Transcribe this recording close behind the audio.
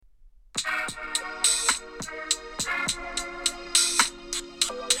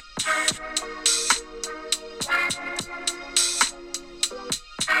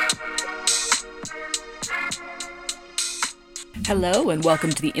Hello and welcome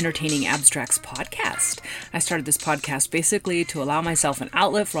to the Entertaining Abstracts podcast. I started this podcast basically to allow myself an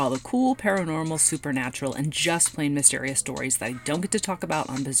outlet for all the cool, paranormal, supernatural, and just plain mysterious stories that I don't get to talk about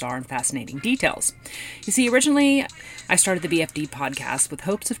on bizarre and fascinating details. You see, originally I started the BFD podcast with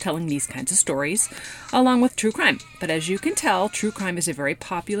hopes of telling these kinds of stories along with true crime. But as you can tell, true crime is a very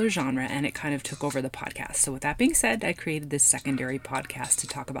popular genre and it kind of took over the podcast. So with that being said, I created this secondary podcast to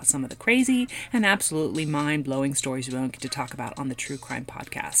talk about some of the crazy and absolutely mind-blowing stories we don't get to talk about on the True Crime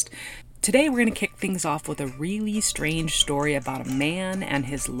Podcast. Today we're going to kick things off with a really strange story about a man and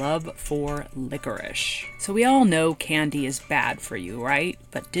his love for licorice. So we all know candy is bad for you, right?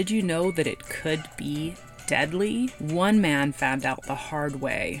 But did you know that it could be deadly? One man found out the hard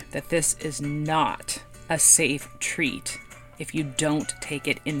way that this is not a safe treat if you don't take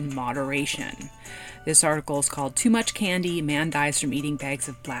it in moderation. This article is called Too Much Candy, Man Dies from Eating Bags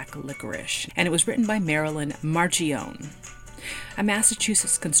of Black Licorice, and it was written by Marilyn Marchione. A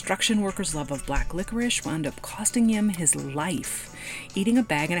Massachusetts construction worker's love of black licorice wound up costing him his life. Eating a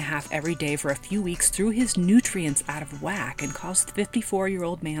bag and a half every day for a few weeks threw his nutrients out of whack and caused the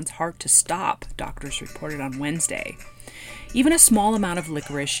 54-year-old man's heart to stop, doctors reported on Wednesday. Even a small amount of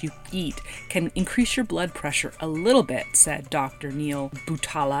licorice you eat can increase your blood pressure a little bit, said Dr. Neil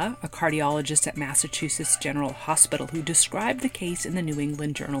Butala, a cardiologist at Massachusetts General Hospital who described the case in the New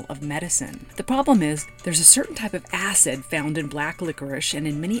England Journal of Medicine. The problem is, there's a certain type of acid found in black licorice and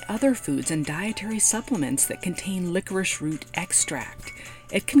in many other foods and dietary supplements that contain licorice root extract.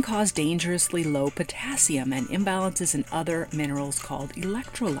 It can cause dangerously low potassium and imbalances in other minerals called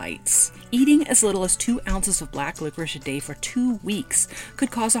electrolytes. Eating as little as 2 ounces of black licorice a day for 2 weeks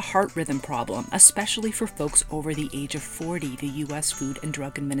could cause a heart rhythm problem, especially for folks over the age of 40, the U.S. Food and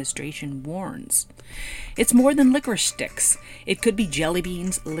Drug Administration warns. It's more than licorice sticks. It could be jelly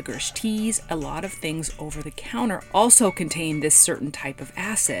beans, licorice teas. A lot of things over the counter also contain this certain type of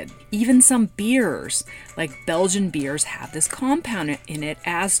acid. Even some beers, like Belgian beers, have this compound in it,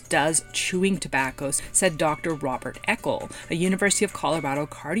 as does chewing tobaccos, said Dr. Robert Eckel, a University of Colorado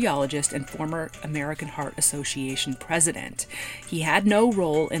cardiologist and former American Heart Association president. He had no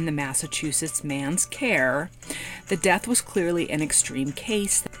role in the Massachusetts man's care. The death was clearly an extreme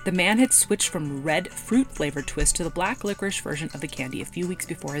case. The man had switched from red fruit-flavored twist to the black licorice version of the candy a few weeks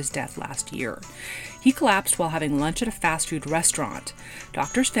before his death last year. He collapsed while having lunch at a fast food restaurant.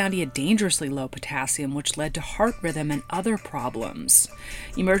 Doctors found he had dangerously low potassium, which led to heart rhythm and other problems.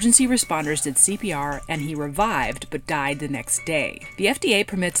 Emergency responders did CPR and he revived but died the next day. The FDA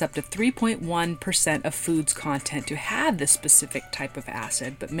permits up to 3.1% of food's content to have this specific type of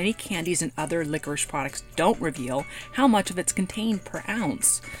acid, but many candies and other licorice products don't reveal how much of it's contained per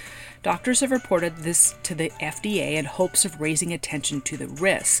ounce. Doctors have reported this to the FDA in hopes of raising attention to the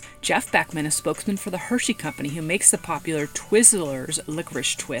risk. Jeff Beckman, a spokesman for the Hershey Company who makes the popular Twizzlers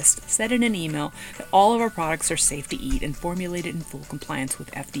licorice twist, said in an email that all of our products are safe to eat and formulated in full compliance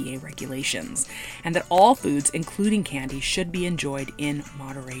with FDA regulations, and that all foods, including candy, should be enjoyed in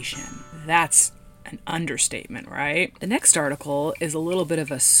moderation. That's an understatement, right? The next article is a little bit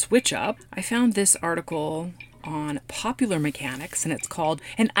of a switch up. I found this article on Popular Mechanics, and it's called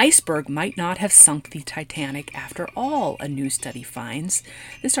An Iceberg Might Not Have Sunk the Titanic After All, a new study finds.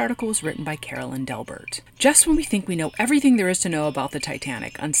 This article was written by Carolyn Delbert. Just when we think we know everything there is to know about the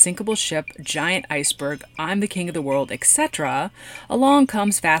Titanic, unsinkable ship, giant iceberg, I'm the king of the world, etc., along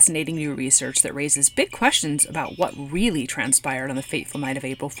comes fascinating new research that raises big questions about what really transpired on the fateful night of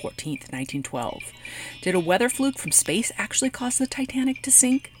April 14th, 1912. Did a weather fluke from space actually cause the Titanic to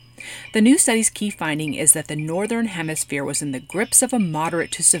sink? The new study's key finding is that the northern hemisphere was in the grips of a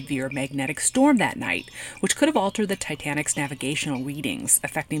moderate to severe magnetic storm that night, which could have altered the Titanic's navigational readings,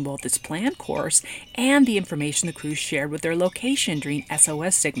 affecting both its planned course and the information the crew shared with their location during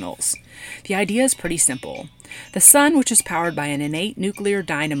SOS signals. The idea is pretty simple. The sun, which is powered by an innate nuclear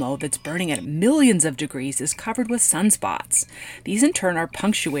dynamo that's burning at millions of degrees, is covered with sunspots. These in turn are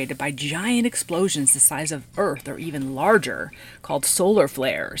punctuated by giant explosions the size of Earth or even larger, called solar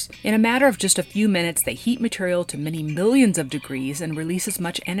flares. In a matter of just a few minutes, they heat material to many millions of degrees and release as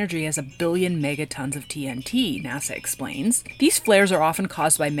much energy as 1 billion megatons of TNT, NASA explains. These flares are often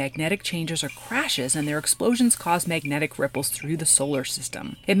caused by magnetic changes or crashes, and their explosions cause magnetic ripples through the solar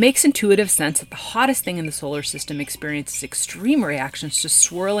system. It makes intuitive sense that the hottest thing in the solar system experiences extreme reactions to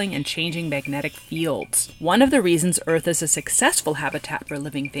swirling and changing magnetic fields. One of the reasons Earth is a successful habitat for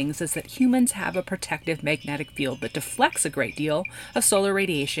living things is that humans have a protective magnetic field that deflects a great deal of solar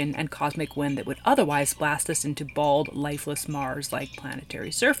radiation and cosmic wind that would otherwise blast us into bald, lifeless Mars-like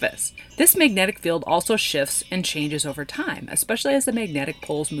planetary surface. This magnetic field also shifts and changes over time, especially as the magnetic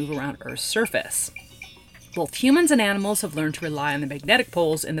poles move around Earth's surface. Both humans and animals have learned to rely on the magnetic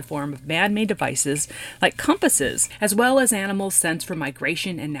poles in the form of man-made devices like compasses, as well as animals' sense for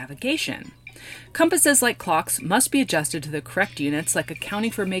migration and navigation. Compasses, like clocks, must be adjusted to the correct units, like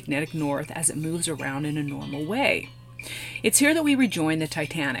accounting for magnetic north as it moves around in a normal way. It's here that we rejoin the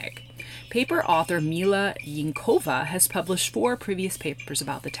Titanic. Paper author Mila Yinkova has published 4 previous papers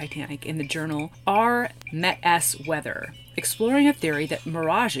about the Titanic in the journal R-MET-S Weather, exploring a theory that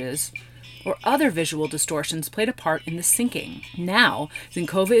mirages or other visual distortions played a part in the sinking. Now,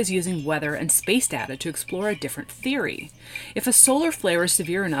 Zinkova is using weather and space data to explore a different theory. If a solar flare is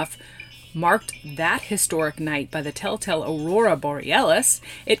severe enough, marked that historic night by the telltale aurora borealis,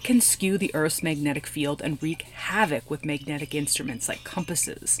 it can skew the Earth's magnetic field and wreak havoc with magnetic instruments like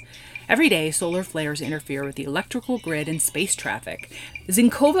compasses. Every day, solar flares interfere with the electrical grid and space traffic.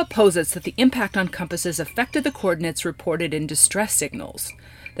 Zinkova posits that the impact on compasses affected the coordinates reported in distress signals.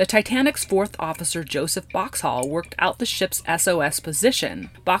 The Titanic's 4th officer, Joseph Boxhall, worked out the ship's SOS position.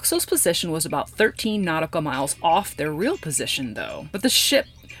 Boxhall's position was about 13 nautical miles off their real position, though. But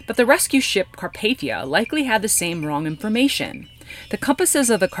the rescue ship Carpathia likely had the same wrong information. The compasses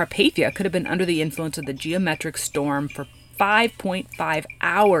of the Carpathia could have been under the influence of the geometric storm for 5.5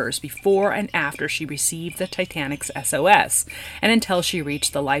 hours before and after she received the Titanic's SOS, and until she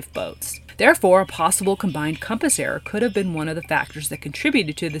reached the lifeboats. Therefore, a possible combined compass error could have been one of the factors that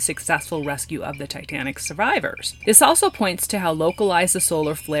contributed to the successful rescue of the Titanic's survivors. This also points to how localized the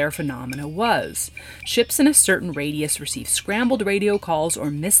solar flare phenomena was. Ships in a certain radius received scrambled radio calls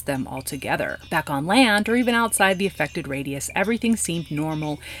or missed them altogether. Back on land, or even outside the affected radius, everything seemed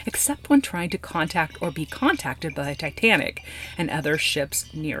normal except when trying to contact or be contacted by the Titanic and other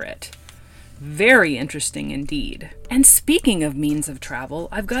ships near it. Very interesting indeed. And speaking of means of travel,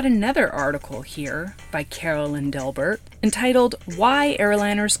 I've got another article here by Carolyn Delbert entitled Why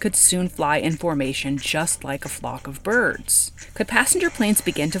Airliners Could Soon Fly in Formation Just Like a Flock of Birds. Could passenger planes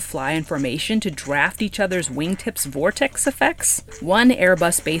begin to fly in formation to draft each other's wingtips' vortex effects? One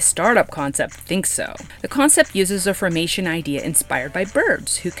Airbus-based startup concept thinks so. The concept uses a formation idea inspired by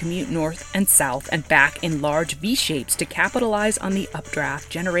birds who commute north and south and back in large V-shapes to capitalize on the updraft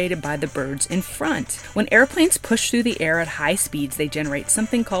generated by the birds in front. When airplanes push through the air at high speeds, they generate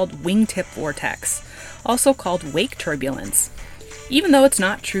something called wingtip vortex, also called wake turbulence, even though it's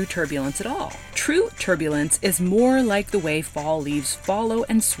not true turbulence at all. True turbulence is more like the way fall leaves follow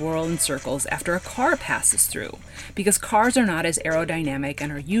and swirl in circles after a car passes through, because cars are not as aerodynamic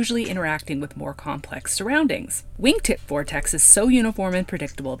and are usually interacting with more complex surroundings. Wingtip vortex is so uniform and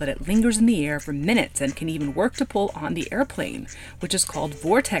predictable that it lingers in the air for minutes and can even work to pull on the airplane, which is called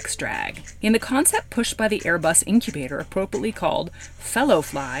vortex drag. In the concept pushed by the Airbus incubator, appropriately called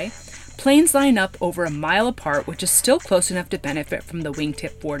Fellowfly, planes line up over a mile apart, which is still close enough to benefit from the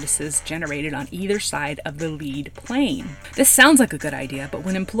wingtip vortices generated on either side of the lead plane. This sounds like a good idea, but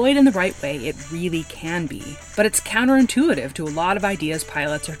when employed in the right way, it really can be. But it's counterintuitive to a lot of ideas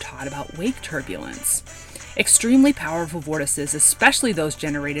pilots are taught about wake turbulence. Extremely powerful vortices, especially those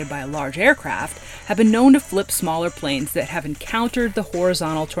generated by a large aircraft, have been known to flip smaller planes that have encountered the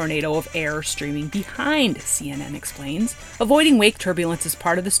horizontal tornado of air streaming behind, CNN explains. Avoiding wake turbulence is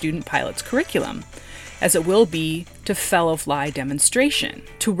part of the student pilot's curriculum, as it will be to Fellowfly demonstration.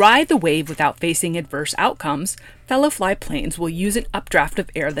 To ride the wave without facing adverse outcomes, Fellowfly planes will use an updraft of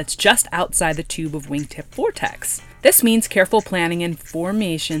air that's just outside the tube of wingtip vortex. This means careful planning and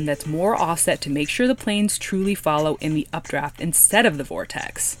formation that's more offset to make sure the planes truly follow in the updraft instead of the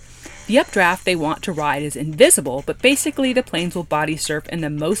vortex. The updraft they want to ride is invisible, but basically the planes will body surf in the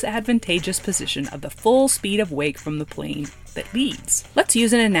most advantageous position of the full speed of wake from the plane that leads. Let's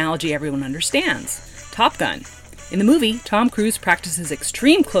use an analogy everyone understands. Top Gun. In the movie, Tom Cruise practices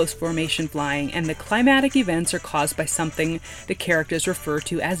extreme close formation flying, and the climatic events are caused by something the characters refer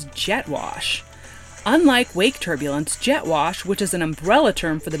to as jet wash. Unlike wake turbulence, jet wash, which is an umbrella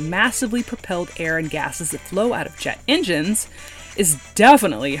term for the massively propelled air and gases that flow out of jet engines, is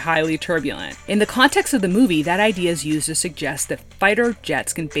definitely highly turbulent. In the context of the movie, that idea is used to suggest that fighter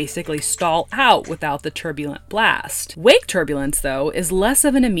jets can basically stall out without the turbulent blast. Wake turbulence, though, is less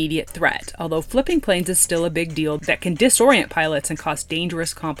of an immediate threat, although flipping planes is still a big deal that can disorient pilots and cause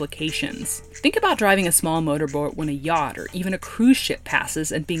dangerous complications. Think about driving a small motorboat when a yacht or even a cruise ship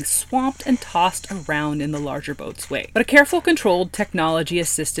passes and being swamped and tossed around in the larger boat's wake. But a careful, controlled,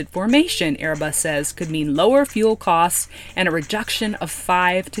 technology-assisted formation, Airbus says, could mean lower fuel costs and a reduction of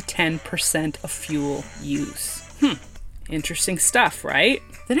 5 to 10% of fuel use. Interesting stuff, right?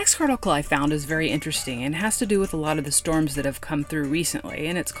 The next article I found is very interesting and has to do with a lot of the storms that have come through recently,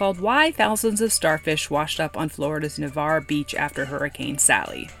 and it's called Why Thousands of Starfish Washed Up on Florida's Navarre Beach After Hurricane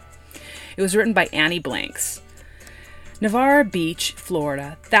Sally. It was written by Annie Blanks. Navarre Beach,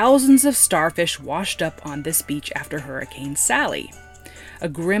 Florida. Thousands of starfish washed up on this beach after Hurricane Sally. A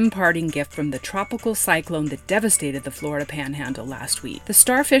grim parting gift from the tropical cyclone that devastated the Florida Panhandle last week. The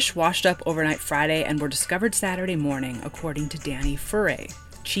starfish washed up overnight Friday and were discovered Saturday morning, according to Danny Furre,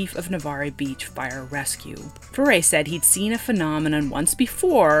 chief of Navarre Beach Fire Rescue. Furre said he'd seen a phenomenon once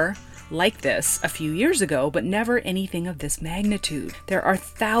before, like this, a few years ago, but never anything of this magnitude. There are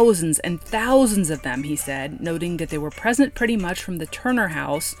thousands and thousands of them, he said, noting that they were present pretty much from the Turner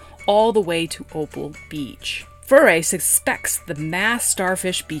House all the way to Opal Beach. Furre suspects the mass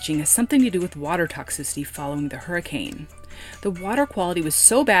starfish beaching has something to do with water toxicity following the hurricane. The water quality was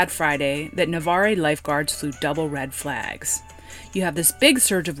so bad Friday that Navarre lifeguards flew double red flags. You have this big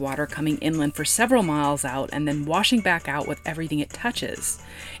surge of water coming inland for several miles out and then washing back out with everything it touches.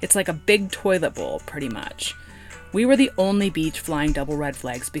 It's like a big toilet bowl, pretty much. We were the only beach flying double red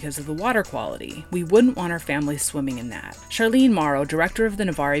flags because of the water quality. We wouldn't want our families swimming in that. Charlene Morrow, director of the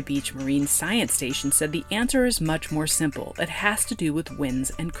Navarre Beach Marine Science Station, said the answer is much more simple. It has to do with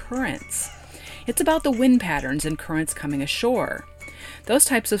winds and currents. It's about the wind patterns and currents coming ashore. Those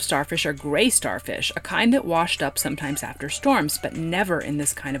types of starfish are gray starfish, a kind that washed up sometimes after storms, but never in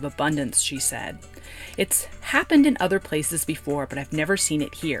this kind of abundance, she said. It's happened in other places before, but I've never seen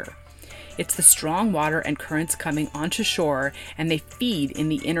it here. It's the strong water and currents coming onto shore, and they feed in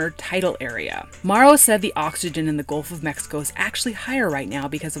the inner tidal area. Morrow said the oxygen in the Gulf of Mexico is actually higher right now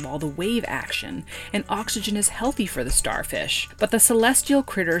because of all the wave action, and oxygen is healthy for the starfish. But the celestial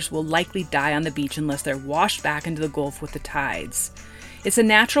critters will likely die on the beach unless they're washed back into the Gulf with the tides. It's a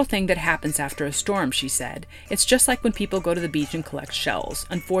natural thing that happens after a storm, she said. It's just like when people go to the beach and collect shells.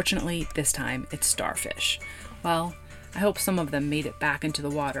 Unfortunately, this time it's starfish. Well, I hope some of them made it back into the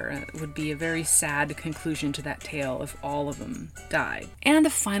water. It would be a very sad conclusion to that tale if all of them died. And the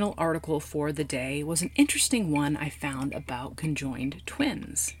final article for the day was an interesting one I found about conjoined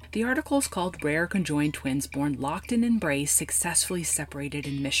twins. The article is called Rare Conjoined Twins Born Locked in Embrace Successfully Separated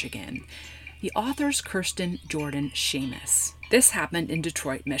in Michigan. The author's Kirsten Jordan Shamus. This happened in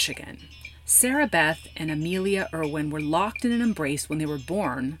Detroit, Michigan. Sarah Beth and Amelia Irwin were locked in an embrace when they were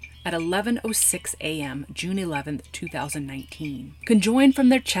born at 11:06 a.m., June 11, 2019. Conjoined from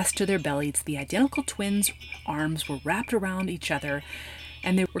their chest to their bellies, the identical twins' arms were wrapped around each other,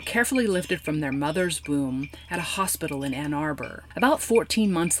 and they were carefully lifted from their mother's womb at a hospital in Ann Arbor. About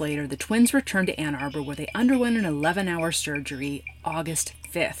 14 months later, the twins returned to Ann Arbor, where they underwent an 11-hour surgery August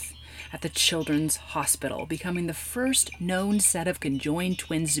 5th. At the Children's Hospital, becoming the first known set of conjoined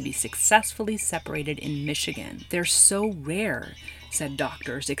twins to be successfully separated in Michigan. They're so rare, said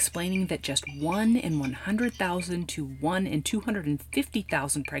doctors, explaining that just 1 in 100,000 to 1 in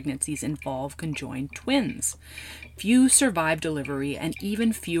 250,000 pregnancies involve conjoined twins. Few survive delivery, and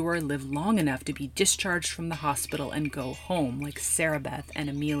even fewer live long enough to be discharged from the hospital and go home, like Sarah Beth and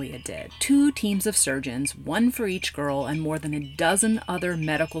Amelia did. 2 teams of surgeons, 1 for each girl, and more than a dozen other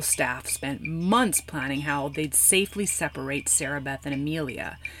medical staff spent months planning how they'd safely separate Sarah Beth and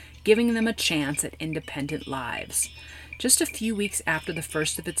Amelia, giving them a chance at independent lives. Just a few weeks after the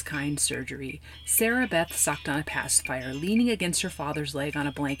first of its kind surgery, Sarah Beth sucked on a pacifier, leaning against her father's leg on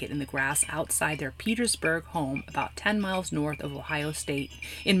a blanket in the grass outside their Petersburg home about 10 miles north of Ohio State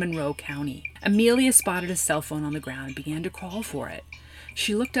in Monroe County. Amelia spotted a cell phone on the ground and began to crawl for it.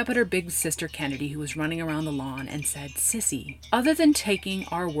 She looked up at her big sister Kennedy, who was running around the lawn, and said, "Sissy, other than taking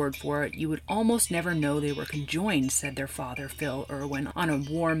our word for it, you would almost never know they were conjoined," said their father, Phil Irwin, on a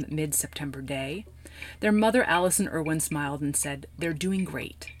warm mid-September day. Their mother, Allison Irwin, smiled and said, "They're doing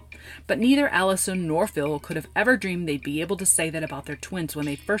great." But neither Allison nor Phil could have ever dreamed they'd be able to say that about their twins when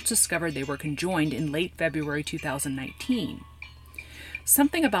they first discovered they were conjoined in late February 2019.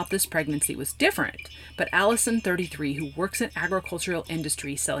 Something about this pregnancy was different, but Allison, 33, who works in agricultural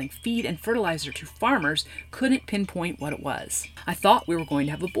industry selling feed and fertilizer to farmers, couldn't pinpoint what it was. "I thought we were going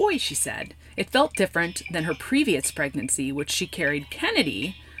to have a boy," she said. It felt different than her previous pregnancy, which she carried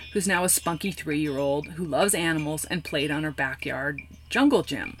Kennedy, who's now a spunky 3-year-old who loves animals and played on her backyard jungle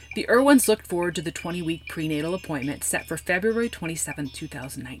gym. The Irwins looked forward to the 20-week prenatal appointment set for February 27,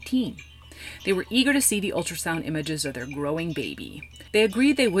 2019. They were eager to see the ultrasound images of their growing baby. They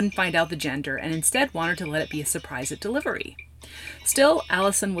agreed they wouldn't find out the gender and instead wanted to let it be a surprise at delivery. Still,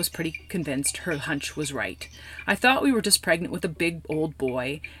 Allison was pretty convinced her hunch was right. "I thought we were just pregnant with a big old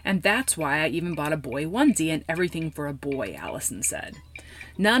boy, and that's why I even bought a boy onesie and everything for a boy," Allison said.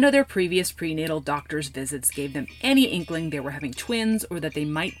 None of their previous prenatal doctor's visits gave them any inkling they were having twins or that they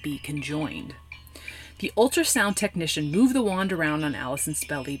might be conjoined. The ultrasound technician moved the wand around on Allison's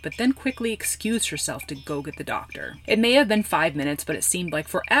belly, but then quickly excused herself to go get the doctor. It may have been 5 minutes, but it seemed like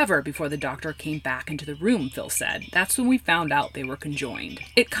forever before the doctor came back into the room, Phil said. That's when we found out they were conjoined.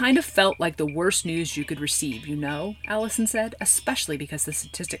 It kind of felt like the worst news you could receive, you know, Allison said, especially because the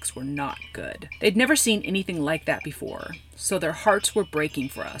statistics were not good. They'd never seen anything like that before, so their hearts were breaking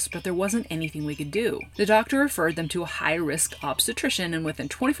for us, but there wasn't anything we could do. The doctor referred them to a high-risk obstetrician, and within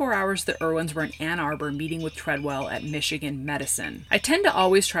 24 hours, the Irwins were in Ann Arbor meeting with Treadwell at Michigan Medicine. I tend to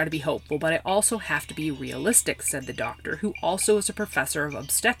always try to be hopeful, but I also have to be realistic, said the doctor, who also is a professor of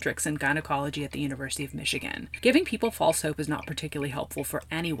obstetrics and gynecology at the University of Michigan. Giving people false hope is not particularly helpful for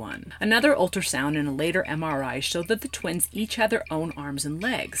anyone. Another ultrasound and a later MRI showed that the twins each had their own arms and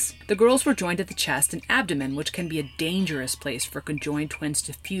legs. The girls were joined at the chest and abdomen, which can be a dangerous place for conjoined twins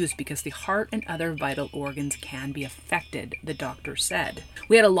to fuse because the heart and other vital organs can be affected, the doctor said.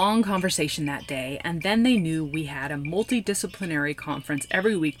 We had a long conversation that day, and then they knew we had a multidisciplinary conference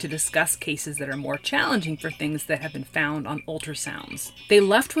every week to discuss cases that are more challenging for things that have been found on ultrasounds. They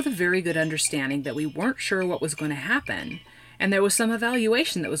left with a very good understanding that we weren't sure what was going to happen, and there was some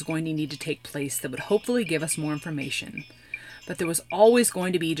evaluation that was going to need to take place that would hopefully give us more information. But there was always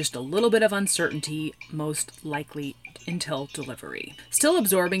going to be just a little bit of uncertainty, most likely until delivery. Still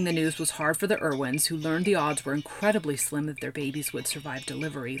absorbing the news was hard for the Irwins, who learned the odds were incredibly slim that their babies would survive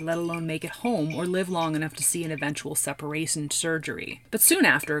delivery, let alone make it home or live long enough to see an eventual separation surgery. But soon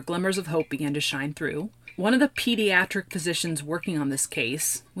after, glimmers of hope began to shine through. One of the pediatric physicians working on this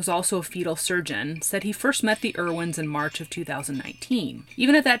case, was also a fetal surgeon, said he first met the Irwins in March of 2019.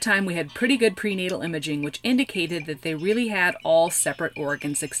 Even at that time, we had pretty good prenatal imaging, which indicated that they really had all separate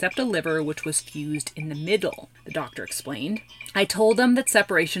organs except a liver, which was fused in the middle, the doctor explained. I told them that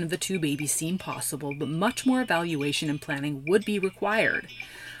separation of the two babies seemed possible, but much more evaluation and planning would be required.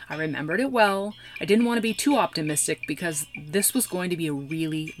 I remembered it well. I didn't want to be too optimistic because this was going to be a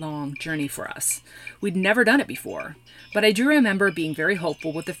really long journey for us. We'd never done it before, but I do remember being very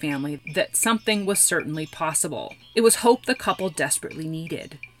hopeful with the family that something was certainly possible. It was hope the couple desperately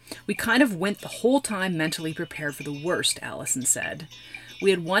needed. We kind of went the whole time mentally prepared for the worst, Allison said. We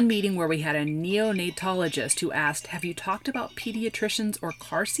had one meeting where we had a neonatologist who asked, "Have you talked about pediatricians or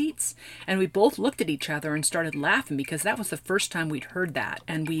car seats?" And we both looked at each other and started laughing because that was the first time we'd heard that,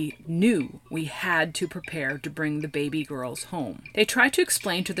 and we knew we had to prepare to bring the baby girls home. They tried to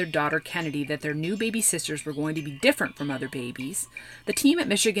explain to their daughter Kennedy that their new baby sisters were going to be different from other babies. The team at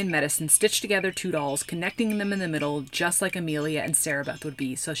Michigan Medicine stitched together two dolls, connecting them in the middle just like Amelia and Sarah Beth would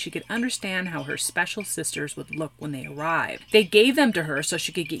be, so she could understand how her special sisters would look when they arrived. They gave them to her so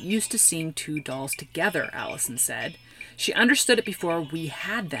she could get used to seeing two dolls together, Allison said. She understood it before we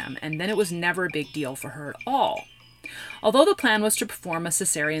had them, and then it was never a big deal for her at all. Although the plan was to perform a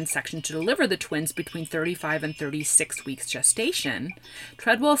cesarean section to deliver the twins between 35 and 36 weeks gestation,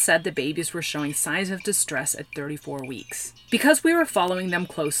 Treadwell said the babies were showing signs of distress at 34 weeks. Because we were following them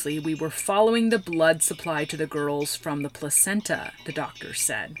closely, we were following the blood supply to the girls from the placenta, the doctor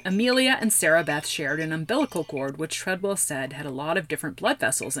said. Amelia and Sarah Beth shared an umbilical cord, which Treadwell said had a lot of different blood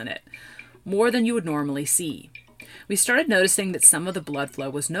vessels in it, more than you would normally see. We started noticing that some of the blood flow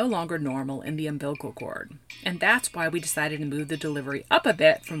was no longer normal in the umbilical cord, and that's why we decided to move the delivery up a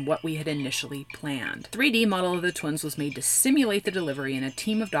bit from what we had initially planned. A 3D model of the twins was made to simulate the delivery, and a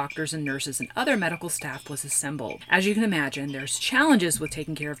team of doctors and nurses and other medical staff was assembled. As you can imagine, there's challenges with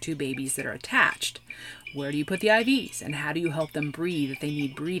taking care of two babies that are attached. Where do you put the IVs, and how do you help them breathe if they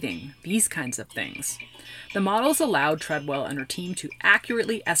need breathing? These kinds of things. The models allowed Treadwell and her team to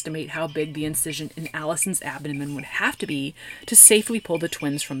accurately estimate how big the incision in Allison's abdomen would have to be to safely pull the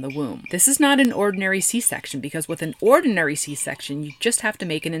twins from the womb. This is not an ordinary C-section, because with an ordinary C-section, you just have to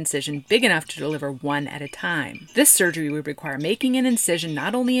make an incision big enough to deliver one at a time. This surgery would require making an incision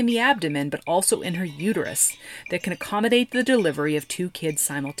not only in the abdomen, but also in her uterus that can accommodate the delivery of two kids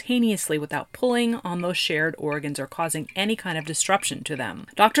simultaneously without pulling on those shared organs or causing any kind of disruption to them.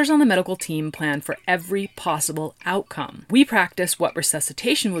 Doctors on the medical team planned for every possible outcome. We practiced what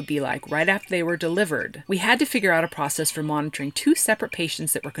resuscitation would be like right after they were delivered. We had to figure out a process for monitoring two separate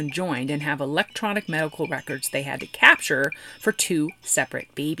patients that were conjoined and have electronic medical records they had to capture for two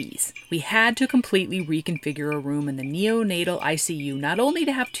separate babies. We had to completely reconfigure a room in the neonatal ICU, not only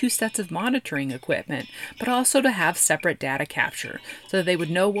to have two sets of monitoring equipment, but also to have separate data capture so that they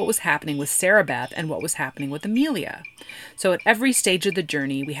would know what was happening with Sarah Beth and what was was happening with Amelia. So at every stage of the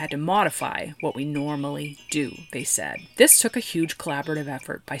journey, we had to modify what we normally do, they said. This took a huge collaborative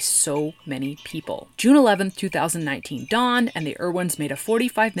effort by so many people. June 11th, 2019 dawned, and the Irwins made a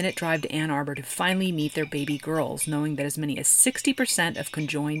 45-minute drive to Ann Arbor to finally meet their baby girls, knowing that as many as 60% of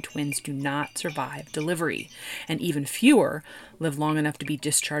conjoined twins do not survive delivery, and even fewer live long enough to be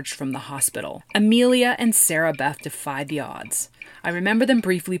discharged from the hospital. Amelia and Sarah Beth defied the odds. I remember them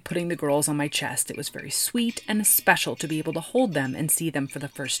briefly putting the girls on my chest. It was very sweet and special to be able to hold them and see them for the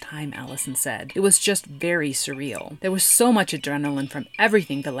first time, Allison said. It was just very surreal. There was so much adrenaline from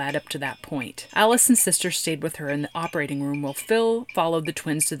everything that led up to that point. Allison's sister stayed with her in the operating room while Phil followed the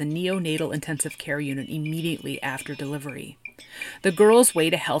twins to the neonatal intensive care unit immediately after delivery. The girls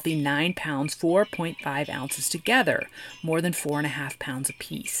weighed a healthy 9 pounds, 4.5 ounces together, more than 4.5 pounds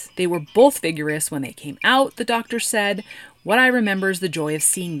apiece. They were both vigorous when they came out, the doctor said. What I remember is the joy of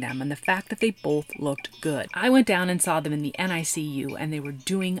seeing them and the fact that they both looked good. I went down and saw them in the NICU and they were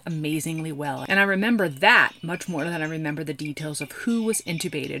doing amazingly well. And I remember that much more than I remember the details of who was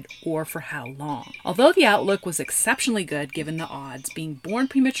intubated or for how long. Although the outlook was exceptionally good given the odds, being born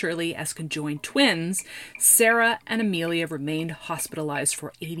prematurely as conjoined twins, Sarah and Amelia remained hospitalized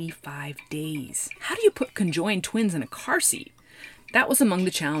for 85 days. How do you put conjoined twins in a car seat? That was among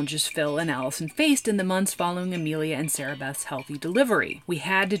the challenges Phil and Allison faced in the months following Amelia and Sarah Beth's healthy delivery. We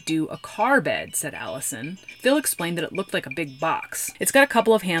had to do a car bed, said Allison. Phil explained that it looked like a big box. It's got a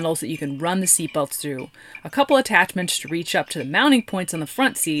couple of handles that you can run the seatbelts through, a couple attachments to reach up to the mounting points on the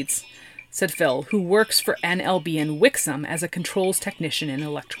front seats, said Phil, who works for NLB in Wixom as a controls technician and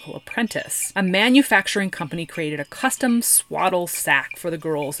electrical apprentice. A manufacturing company created a custom swaddle sack for the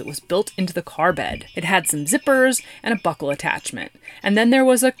girls that was built into the car bed. It had some zippers and a buckle attachment. And then there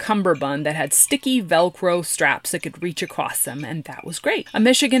was a cummerbund that had sticky Velcro straps that could reach across them, and that was great. A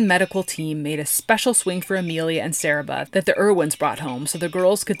Michigan medical team made a special swing for Amelia and Sarah Beth that the Irwins brought home so the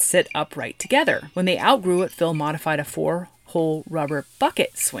girls could sit upright together. When they outgrew it, Phil modified a four-hole rubber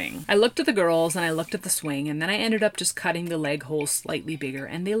bucket swing. I looked at the girls and I looked at the swing, and then I ended up just cutting the leg holes slightly bigger,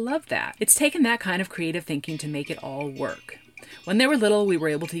 and they loved that. It's taken that kind of creative thinking to make it all work. When they were little, we were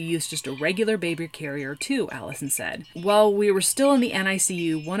able to use just a regular baby carrier too, Allison said. While we were still in the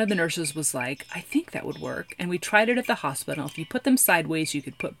NICU, one of the nurses was like, I think that would work, and we tried it at the hospital. If you put them sideways, you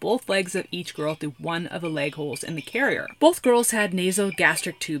could put both legs of each girl through one of the leg holes in the carrier. Both girls had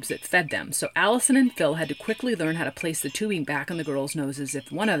nasogastric tubes that fed them, so Allison and Phil had to quickly learn how to place the tubing back on the girls' noses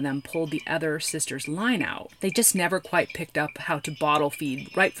if one of them pulled the other sister's line out. They just never quite picked up how to bottle feed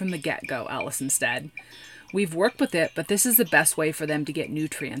right from the get-go, Allison said. We've worked with it, but this is the best way for them to get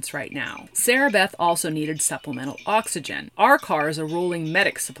nutrients right now. Sarah Beth also needed supplemental oxygen. Our car is a rolling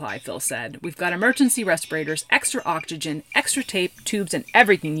medic supply, Phil said. We've got emergency respirators, extra oxygen, extra tape, tubes, and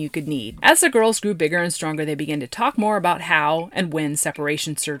everything you could need. As the girls grew bigger and stronger, they began to talk more about how and when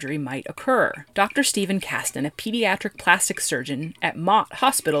separation surgery might occur. Dr. Stephen Caston, a pediatric plastic surgeon at Mott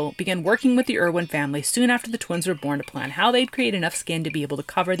Hospital, began working with the Irwin family soon after the twins were born to plan how they'd create enough skin to be able to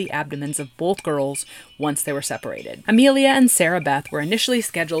cover the abdomens of both girls once they were separated. Amelia and Sarah Beth were initially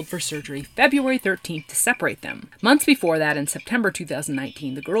scheduled for surgery February 13th to separate them. Months before that, in September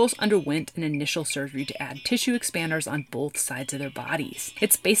 2019, the girls underwent an initial surgery to add tissue expanders on both sides of their bodies.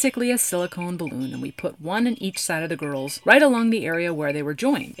 It's basically a silicone balloon, and we put one in each side of the girls right along the area where they were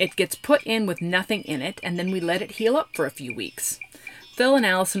joined. It gets put in with nothing in it, and then we let it heal up for a few weeks. Phil and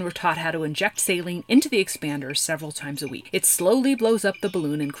Allison were taught how to inject saline into the expanders several times a week. It slowly blows up the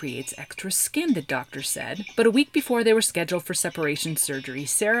balloon and creates extra skin, the doctor said. But a week before they were scheduled for separation surgery,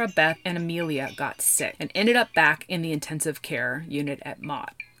 Sarah, Beth, and Amelia got sick and ended up back in the intensive care unit at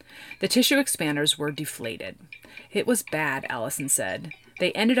Mott. The tissue expanders were deflated. It was bad, Allison said.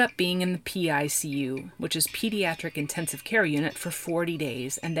 They ended up being in the PICU, which is Pediatric Intensive Care Unit, for 40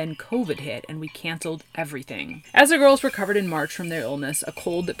 days, and then COVID hit, and we canceled everything. As the girls recovered in March from their illness, a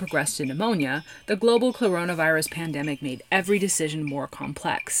cold that progressed to pneumonia, the global coronavirus pandemic made every decision more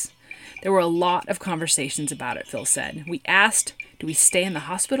complex. There were a lot of conversations about it, Phil said. We asked, do we stay in the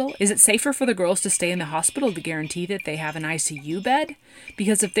hospital? Is it safer for the girls to stay in the hospital to guarantee that they have an ICU bed?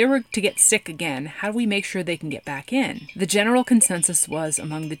 Because if they were to get sick again, how do we make sure they can get back in? The general consensus was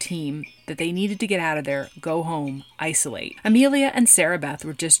among the team that they needed to get out of there, go home, isolate. Amelia and Sarah Beth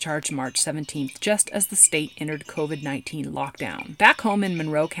were discharged March 17th, just as the state entered COVID-19 lockdown. Back home in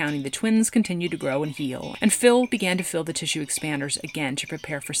Monroe County, the twins continued to grow and heal, and Phil began to fill the tissue expanders again to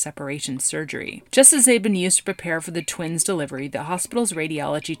prepare for separation surgery. Just as they'd been used to prepare for the twins' delivery, the hospital's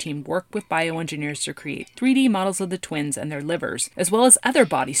radiology team worked with bioengineers to create 3D models of the twins and their livers, as well as other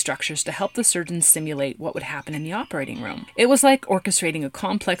body structures to help the surgeons simulate what would happen in the operating room. It was like orchestrating a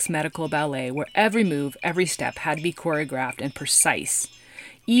complex medical ballet where every move, every step had to be choreographed and precise.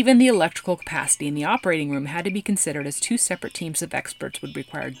 Even the electrical capacity in the operating room had to be considered, as 2 separate teams of experts would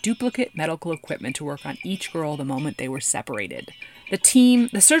require duplicate medical equipment to work on each girl the moment they were separated.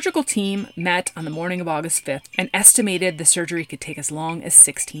 The surgical team met on the morning of August 5th and estimated the surgery could take as long as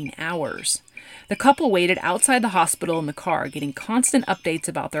 16 hours. The couple waited outside the hospital in the car, getting constant updates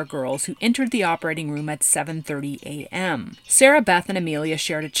about their girls, who entered the operating room at 7:30 a.m. Sarah Beth and Amelia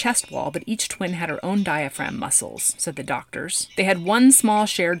shared a chest wall, but each twin had her own diaphragm muscles, said the doctors. They had one small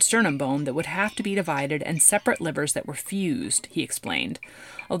shared sternum bone that would have to be divided and separate livers that were fused, he explained.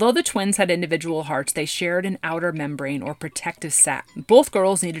 Although the twins had individual hearts, they shared an outer membrane or protective sac. Both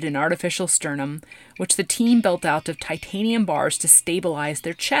girls needed an artificial sternum, which the team built out of titanium bars to stabilize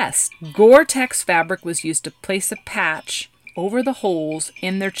their chest. Gore-Tex fabric was used to place a patch over the holes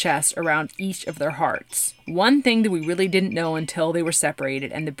in their chest around each of their hearts. One thing that we really didn't know until they were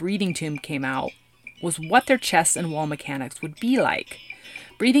separated and the breathing tube came out was what their chest and wall mechanics would be like.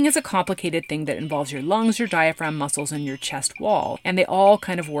 Breathing is a complicated thing that involves your lungs, your diaphragm muscles, and your chest wall, and they all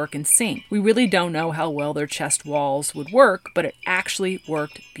kind of work in sync. We really don't know how well their chest walls would work, but it actually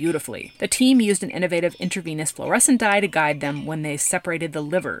worked beautifully. The team used an innovative intravenous fluorescent dye to guide them when they separated the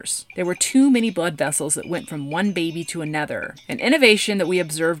livers. There were too many blood vessels that went from one baby to another. An innovation that we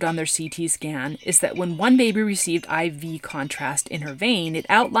observed on their CT scan is that when one baby received IV contrast in her vein, it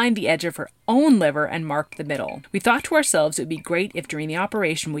outlined the edge of her own liver and marked the middle. We thought to ourselves it would be great if during the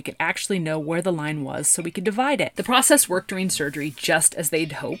operation we could actually know where the line was so we could divide it. The process worked during surgery just as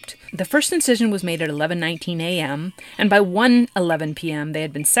they'd hoped. The first incision was made at 11:19 a.m., and by 1:11 p.m. they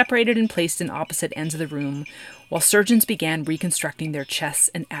had been separated and placed in opposite ends of the room, while surgeons began reconstructing their chests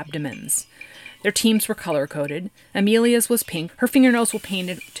and abdomens. Their teams were color-coded. Amelia's was pink, her fingernails were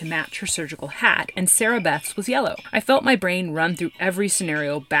painted to match her surgical hat, and Sarah Beth's was yellow. I felt my brain run through every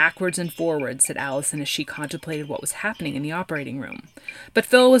scenario backwards and forwards, said Allison as she contemplated what was happening in the operating room. But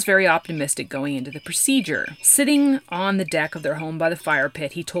Phil was very optimistic going into the procedure. Sitting on the deck of their home by the fire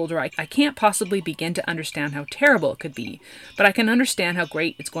pit, he told her, I can't possibly begin to understand how terrible it could be, but I can understand how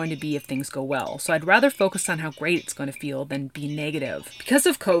great it's going to be if things go well, so I'd rather focus on how great it's going to feel than be negative. Because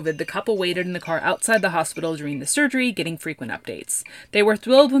of COVID, the couple waited in the car outside the hospital during the surgery, getting frequent updates. They were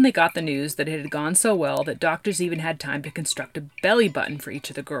thrilled when they got the news that it had gone so well that doctors even had time to construct a belly button for each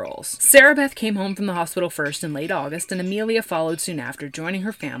of the girls. Sarah Beth came home from the hospital first in late August, and Amelia followed soon after, joining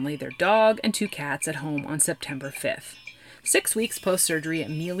her family, their dog, and 2 cats at home on September 5th. 6 weeks post-surgery,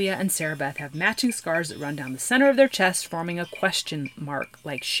 Amelia and Sarah Beth have matching scars that run down the center of their chest, forming a question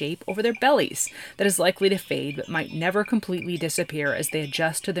mark-like shape over their bellies that is likely to fade but might never completely disappear as they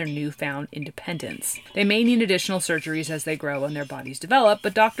adjust to their newfound independence. They may need additional surgeries as they grow and their bodies develop,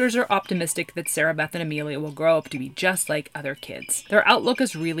 but doctors are optimistic that Sarah Beth and Amelia will grow up to be just like other kids. Their outlook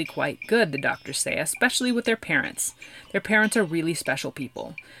is really quite good, the doctors say, especially with their parents. Their parents are really special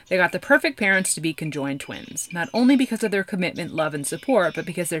people. They got the perfect parents to be conjoined twins, not only because of their commitment, love, and support, but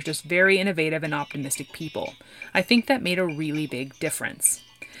because they're just very innovative and optimistic people. I think that made a really big difference.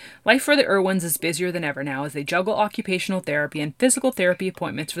 Life for the Irwins is busier than ever now as they juggle occupational therapy and physical therapy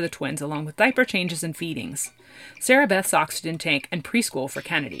appointments for the twins, along with diaper changes and feedings. Sarah Beth's oxygen tank and preschool for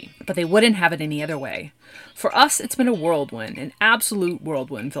Kennedy, but they wouldn't have it any other way. For us, it's been a whirlwind, an absolute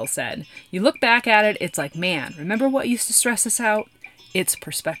whirlwind, Phil said. You look back at it, it's like, man, remember what used to stress us out? It's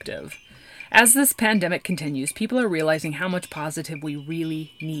perspective. As this pandemic continues, people are realizing how much positive we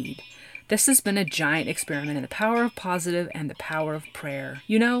really need. This has been a giant experiment in the power of positive and the power of prayer.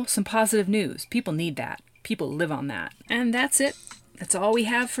 You know, some positive news. People need that. People live on that. And that's it. That's all we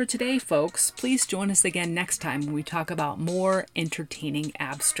have for today, folks. Please join us again next time when we talk about more entertaining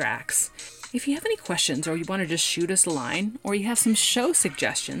abstracts. If you have any questions or you want to just shoot us a line or you have some show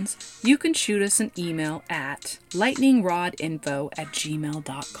suggestions, you can shoot us an email at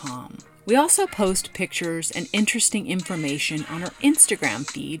lightningrodinfo@gmail.com. We also post pictures and interesting information on our Instagram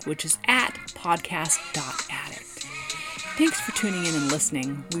feed, which is at podcast.addict. Thanks for tuning in and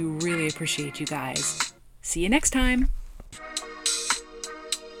listening. We really appreciate you guys. See you next time.